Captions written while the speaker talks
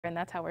And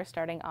that's how we're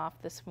starting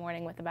off this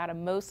morning with about a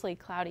mostly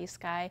cloudy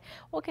sky.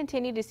 We'll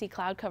continue to see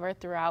cloud cover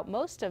throughout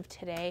most of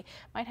today.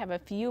 Might have a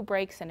few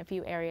breaks in a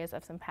few areas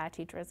of some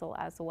patchy drizzle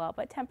as well.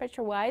 But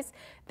temperature wise,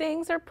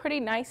 things are pretty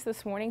nice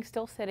this morning,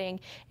 still sitting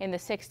in the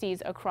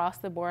 60s across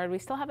the board. We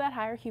still have that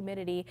higher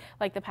humidity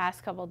like the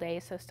past couple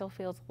days, so still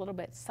feels a little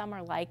bit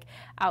summer-like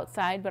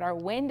outside. But our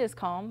wind is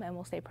calm and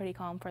will stay pretty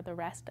calm for the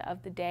rest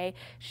of the day.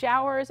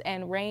 Showers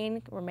and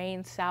rain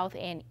remain south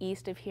and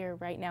east of here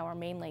right now. We're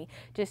mainly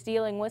just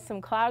dealing with some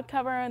cloud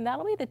cover, and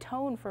that'll be the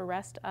tone for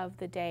rest of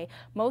the day.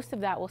 Most of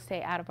that will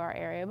stay out of our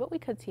area, but we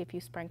could see a few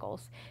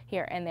sprinkles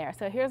here and there.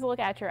 So here's a look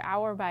at your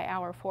hour by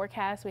hour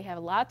forecast. We have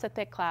lots of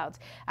thick clouds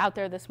out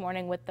there this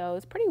morning with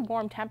those pretty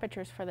warm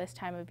temperatures for this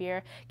time of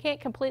year.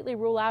 Can't completely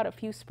rule out a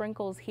few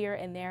sprinkles here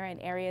and there in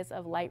areas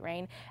of light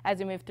rain as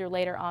we move through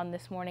later on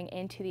this morning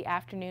into the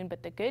afternoon.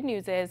 But the good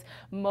news is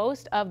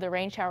most of the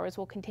rain showers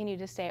will continue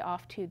to stay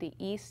off to the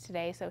east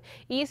today, so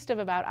east of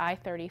about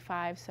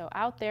I-35. So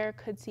out there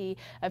could see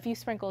a few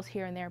sprinkles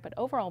here and there, but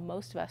overall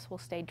most of us will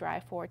stay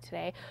dry for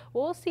today.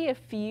 We'll see a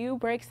few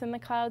breaks in the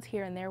clouds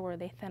here and there where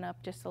they thin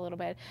up just a little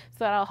bit,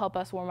 so that'll help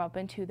us warm up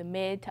into the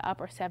mid to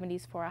upper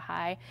 70s for a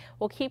high.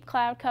 We'll keep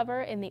cloud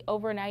cover in the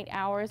overnight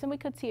hours, and we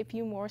could see a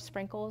few more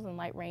sprinkles and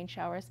light rain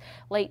showers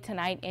late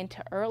tonight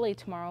into early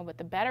tomorrow, but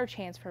the better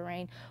chance for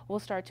rain will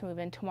start to move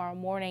in tomorrow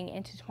morning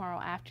into tomorrow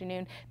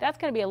afternoon. That's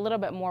going to be a little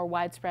bit more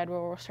widespread, where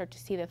we'll start to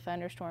see the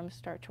thunderstorms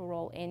start to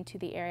roll into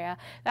the area.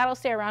 That'll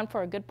stay around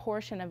for a good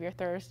portion of your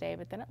Thursday,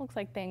 but then it looks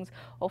like things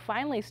will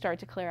finally start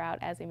to clear out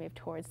as we move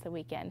towards the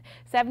weekend.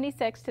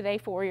 76 today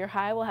for your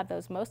high. We'll have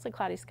those mostly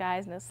cloudy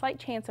skies and a slight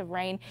chance of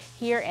rain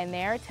here and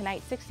there.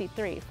 Tonight,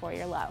 63 for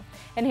your low.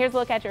 And here's a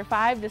look at your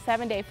 5 to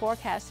 7 day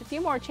forecast. A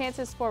few more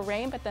chances for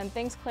rain, but then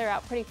things clear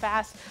out pretty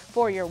fast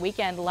for your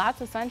weekend.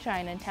 Lots of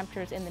sunshine and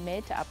temperatures in the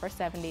mid to upper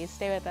 70s.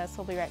 Stay with us.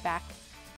 We'll be right back.